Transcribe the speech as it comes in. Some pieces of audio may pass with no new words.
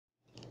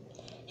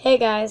Hey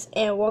guys,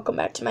 and welcome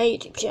back to my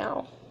YouTube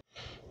channel.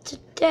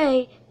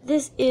 Today,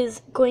 this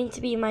is going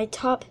to be my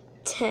top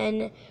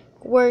 10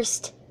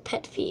 worst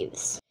pet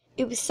peeves.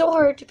 It was so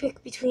hard to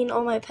pick between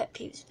all my pet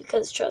peeves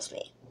because, trust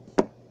me,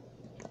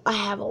 I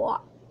have a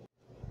lot.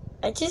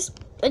 I just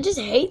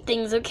hate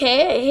things,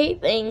 okay? I hate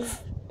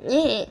things.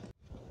 Yeah.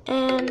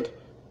 And,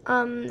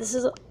 this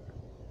is,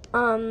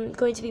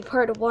 going to be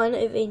part 1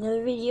 of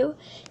another video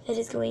that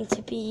is going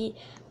to be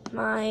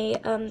my,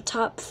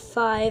 top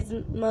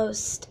 5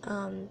 most,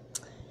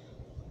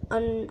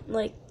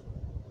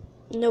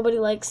 nobody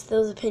likes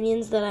those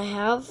opinions that I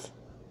have.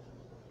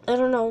 I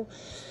don't know.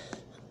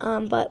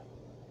 But,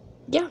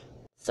 yeah.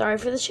 Sorry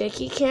for the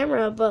shaky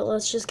camera, but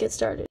let's just get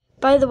started.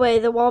 By the way,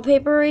 the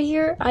wallpaper right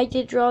here, I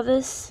did draw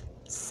this.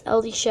 It's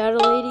LD Shadow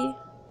Lady.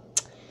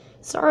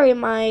 Sorry,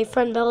 my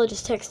friend Bella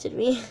just texted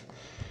me.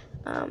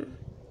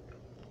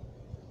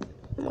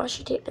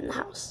 Washi tape in the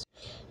house.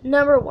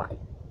 Number 1.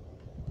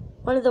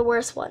 One of the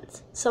worst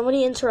ones.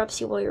 Somebody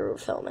interrupts you while you're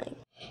filming.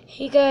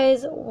 Hey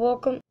guys,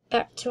 welcome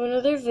back to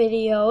another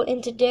video,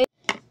 and today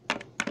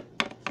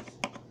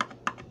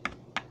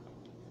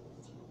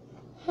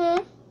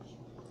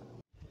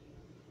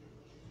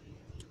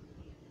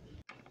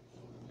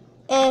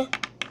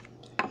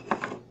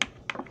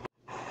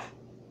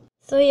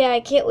So yeah, I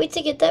can't wait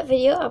to get that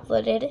video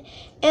uploaded.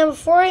 And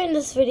before I end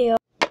this video,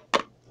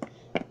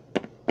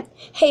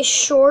 hey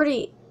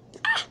Shorty,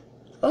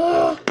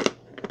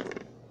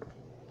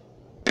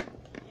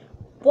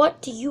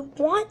 what do you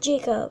want,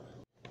 Jacob?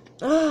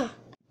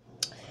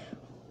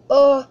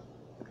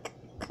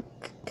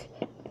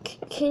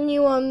 Can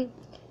you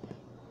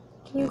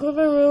go to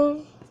my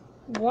room?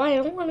 Why? I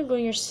don't want to go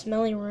in your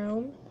smelly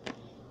room,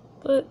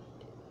 but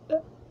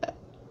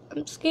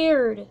I'm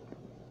scared.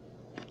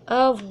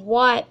 Of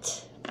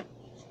what?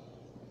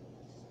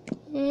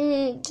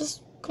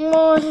 Just come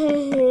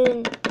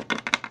on.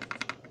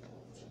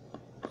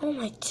 Oh,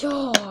 my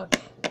dog.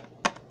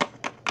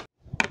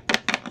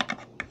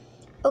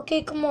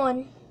 Okay, come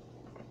on.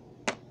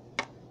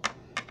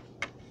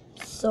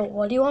 So,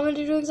 what do you want me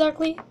to do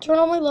exactly? Turn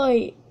on my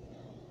light.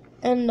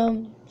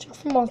 And, check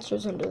for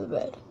monsters under the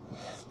bed.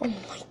 Oh,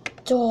 my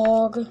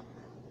dog.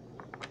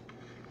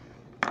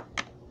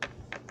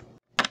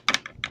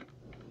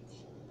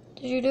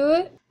 Did you do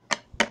it?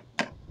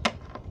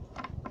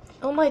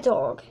 Oh, my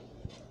dog.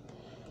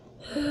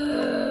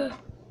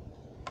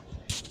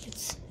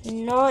 It's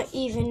not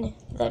even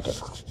that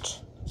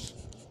difficult.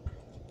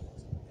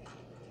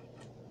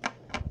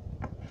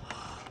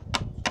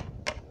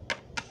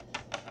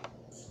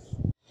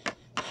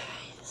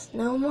 There's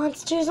no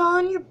monsters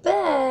on your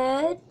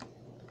bed.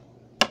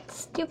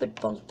 Stupid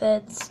bunk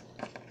beds.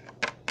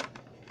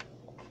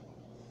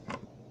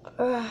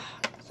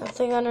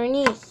 Nothing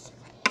underneath.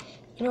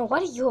 You know, why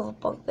do you have a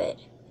bunk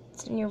bed?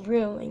 It's in your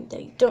room and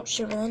that you don't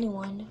share with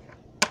anyone.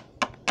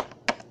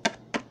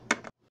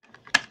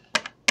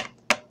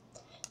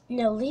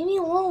 No, leave me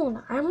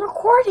alone. I'm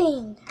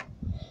recording.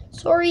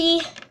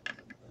 Sorry.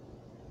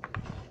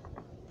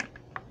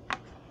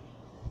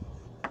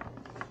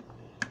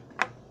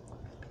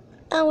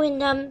 Oh,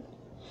 and,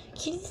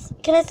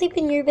 can I sleep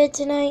in your bed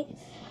tonight?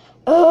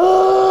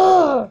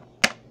 Oh!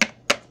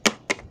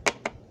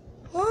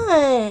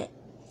 What?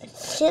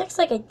 She looks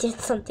like I did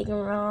something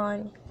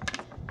wrong.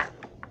 Ah!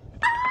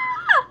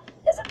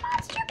 There's a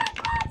monster in my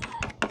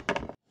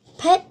closet!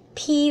 Pet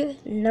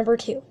peeve number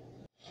 2.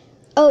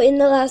 Oh,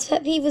 and the last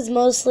pet peeve was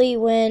mostly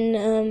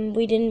when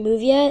we didn't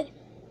move yet,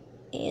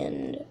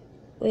 and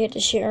we had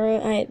to share a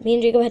room. Me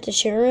and Jacob had to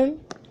share a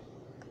room.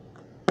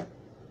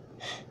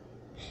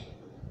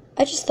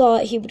 I just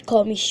thought he would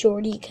call me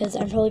Shorty because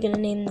I'm probably gonna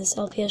name this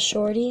LPS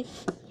Shorty.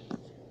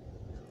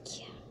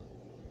 Yeah.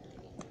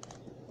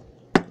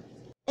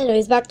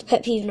 Anyways, back to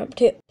pet peeve number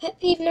 2. Pet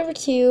peeve number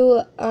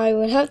 2, I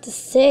would have to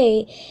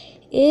say,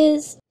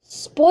 is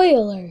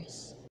spoilers.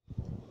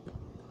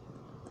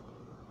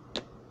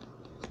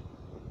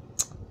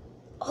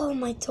 Oh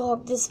my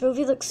dog, this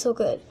movie looks so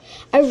good.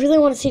 I really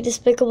want to see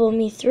Despicable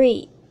Me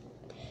 3.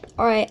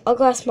 Alright, I'll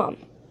go ask Mom.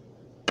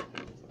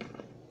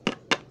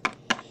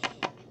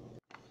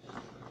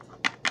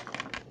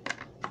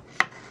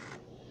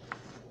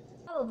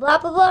 Blah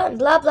blah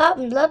blah blah blah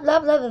blah blah blah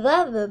blah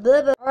blah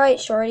blah blah. Alright,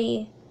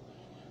 Shorty.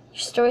 Your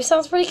story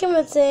sounds pretty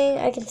convincing.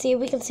 I can see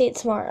we can see it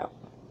tomorrow.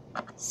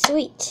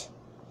 Sweet.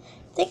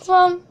 Thanks,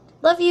 Mom.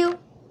 Love you.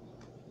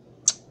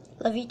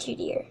 Love you too,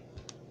 dear.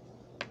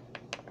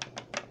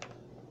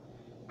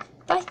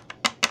 Bye.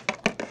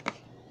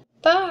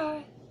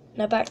 Bye.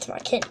 Now back to my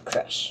Candy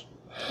Crush.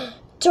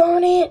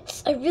 Darn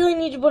it! I really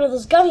needed one of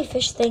those gummy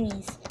fish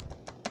thingies.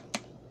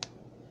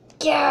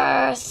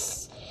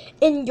 Yes!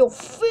 In your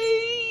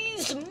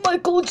face,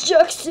 Michael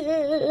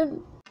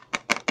Jackson!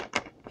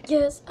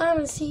 Yes, I'm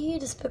gonna see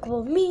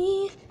Despicable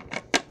Me.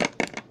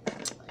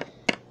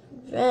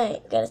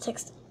 Right, gotta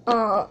text.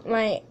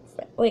 My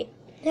wait,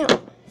 no,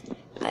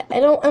 I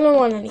don't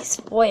want any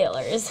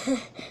spoilers.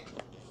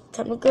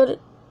 Time to go to.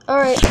 All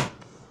right.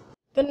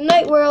 Good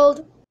night,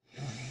 world.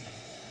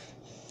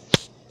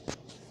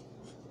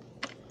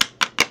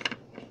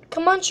 Come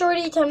Come on,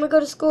 Shorty, time to go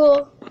to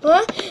school.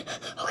 Huh?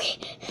 Okay.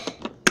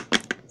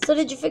 So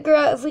did you figure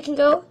out if we can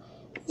go?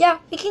 Yeah,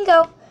 we can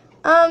go.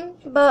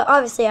 But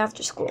obviously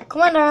after school.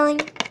 Come on, darling.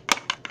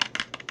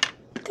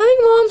 Coming,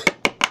 Mom.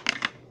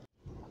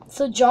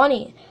 So,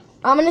 Johnny,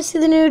 I'm gonna see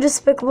the new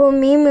Despicable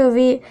Me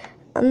movie,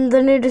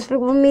 the new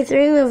Despicable Me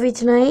 3 movie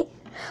tonight.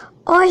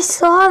 Oh, I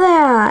saw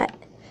that.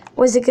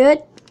 Was it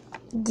good?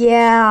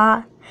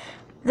 Yeah.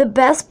 The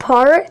best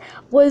part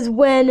was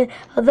when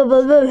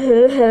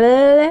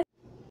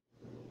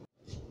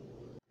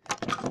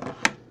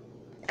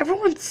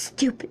everyone's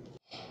stupid.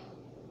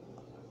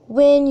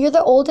 When you're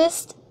the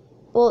oldest,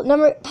 well,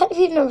 pet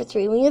peeve number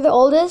 3, when you're the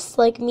oldest,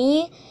 like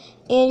me,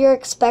 and you're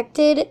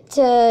expected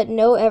to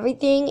know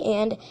everything,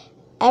 and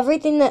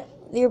everything that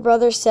your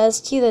brother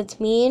says to you that's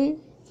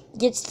mean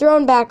gets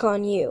thrown back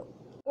on you.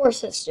 Or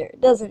sister,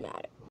 doesn't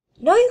matter.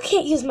 No, you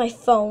can't use my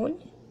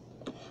phone.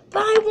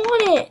 But I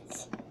want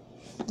it.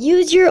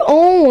 Use your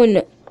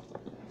own.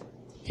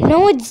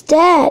 No, it's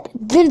dead.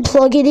 Then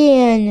plug it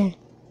in.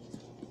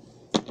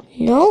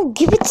 No,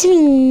 give it to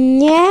me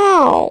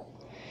now.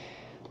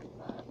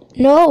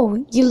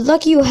 No, you're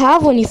lucky you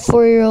have one, you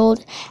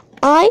 4-year-old.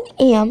 I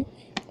am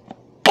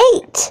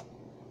 8.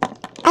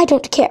 I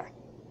don't care.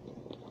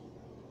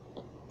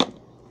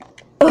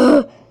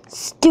 Ugh,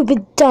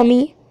 stupid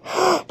dummy.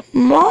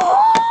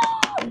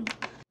 Mom!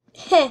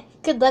 Heh,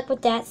 good luck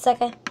with that,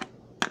 sucker.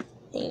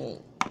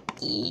 Thank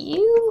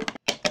you.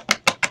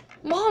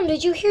 Mom,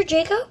 did you hear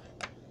Jacob?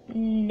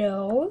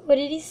 No, what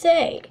did he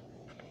say?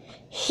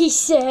 He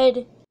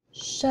said,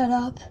 shut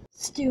up,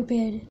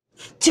 stupid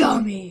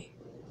dummy.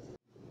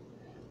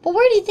 But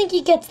where do you think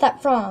he gets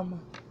that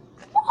from?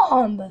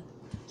 Mom,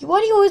 why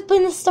do you always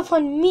blame this stuff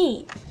on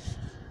me?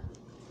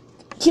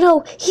 You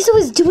know, he's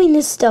always doing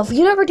this stuff.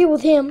 You never deal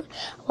with him.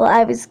 Well,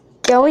 I was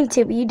going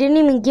to, but you didn't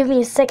even give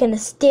me a second to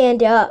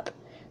stand up.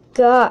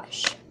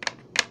 Gosh.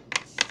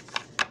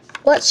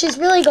 What she's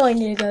really going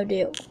to go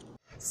do.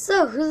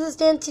 So, who's this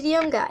dancing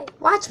young guy?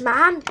 Watch,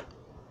 Mom.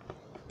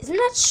 Isn't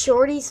that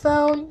Shorty's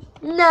phone?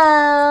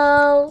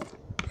 No.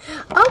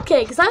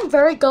 Okay, because I'm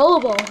very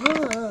gullible.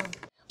 Huh.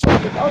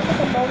 I'll take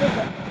a moment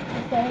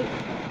to say,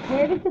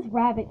 where did this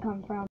rabbit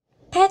come from?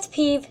 Pet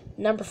peeve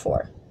number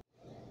 4.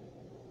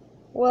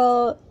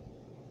 Well,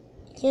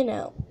 you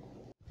know,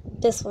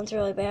 this one's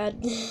really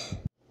bad.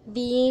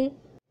 Being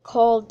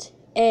called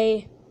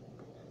I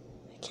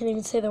can't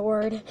even say the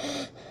word,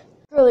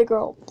 girly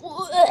girl.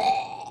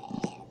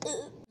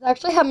 It's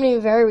actually happening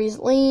very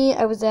recently.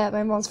 I was at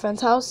my mom's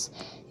friend's house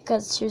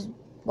because she was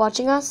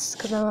watching us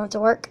because my mom went to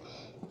work,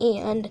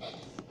 and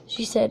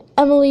she said,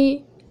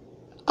 Emily,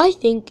 I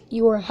think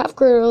you are half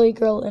girly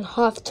girl and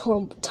half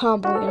tomboy.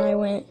 And I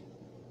went,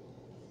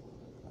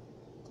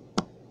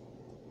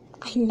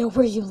 I know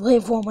where you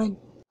live, woman.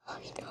 I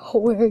know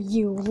where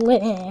you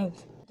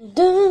live.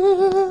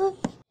 Da-da.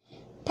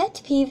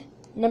 Pet peeve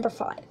number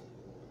 5,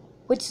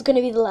 which is going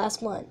to be the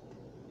last one.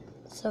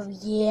 So,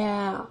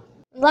 yeah.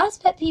 The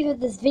last pet peeve of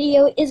this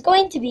video is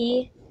going to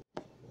be,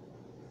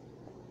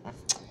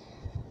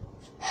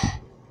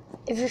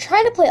 if you're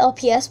trying to play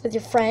LPS with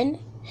your friend,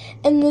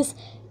 and this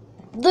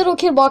little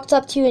kid walks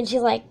up to you and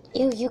she's like,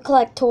 ew, you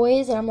collect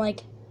toys? And I'm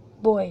like,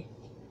 boy,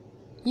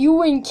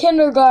 you in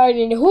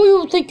kindergarten. Who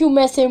you think you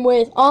messing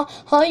with? Huh?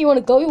 You want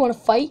to go? You want to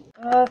fight?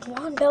 Come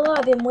on, Bella.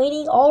 I've been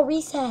waiting all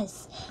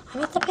recess.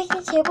 I'm at the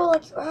picnic table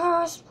like your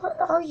ass.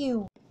 Where are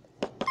you?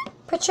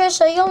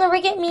 Patricia, you'll never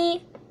get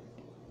me.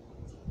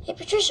 Hey,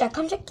 Patricia,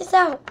 come check this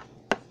out.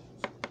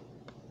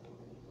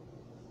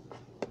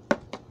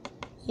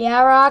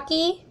 Yeah,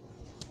 Rocky?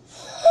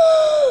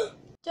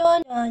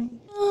 Done. Done.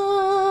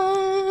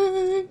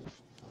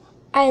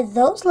 Are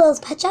those Lil's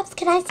pet shops?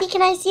 Can I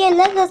see? I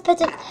love those pet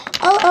shops.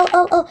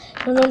 Oh.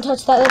 No, don't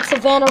touch that. That's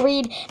Savannah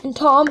Reed and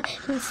Tom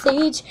and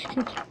Sage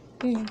and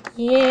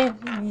yeah.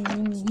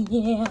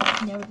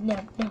 No,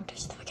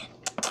 touch them again.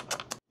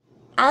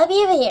 I'll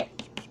be over here.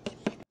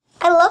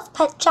 I love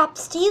pet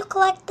shops. Do you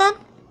collect them?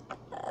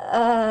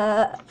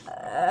 I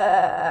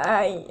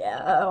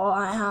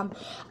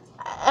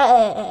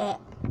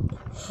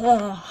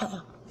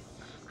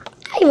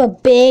have a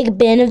big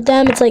bin of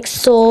them. It's like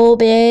so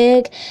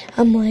big.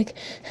 I'm like,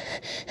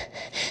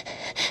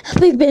 a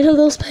big bin of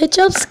those pet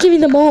shops. Give me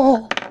them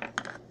all.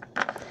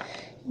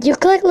 Do you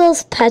collect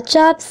those pet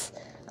shops?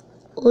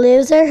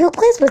 Loser, who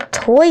plays with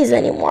toys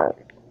anymore?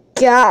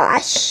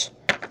 Gosh.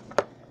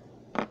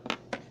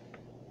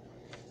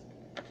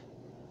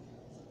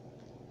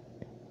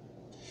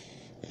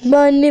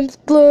 My name's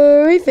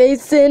Blurry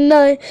Face and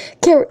I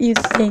care what you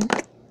think.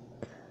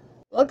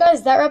 Well,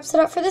 guys, that wraps it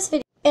up for this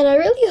video. And I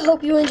really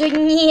hope you enjoyed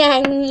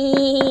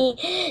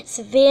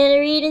Savannah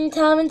Reed and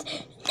Tom and...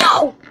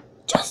 No!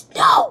 Just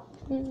no!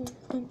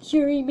 I'm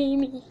sorry,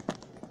 baby.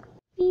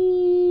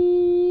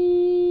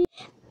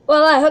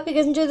 Well, I hope you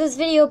guys enjoyed this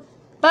video.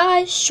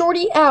 Bye.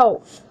 Shorty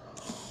out.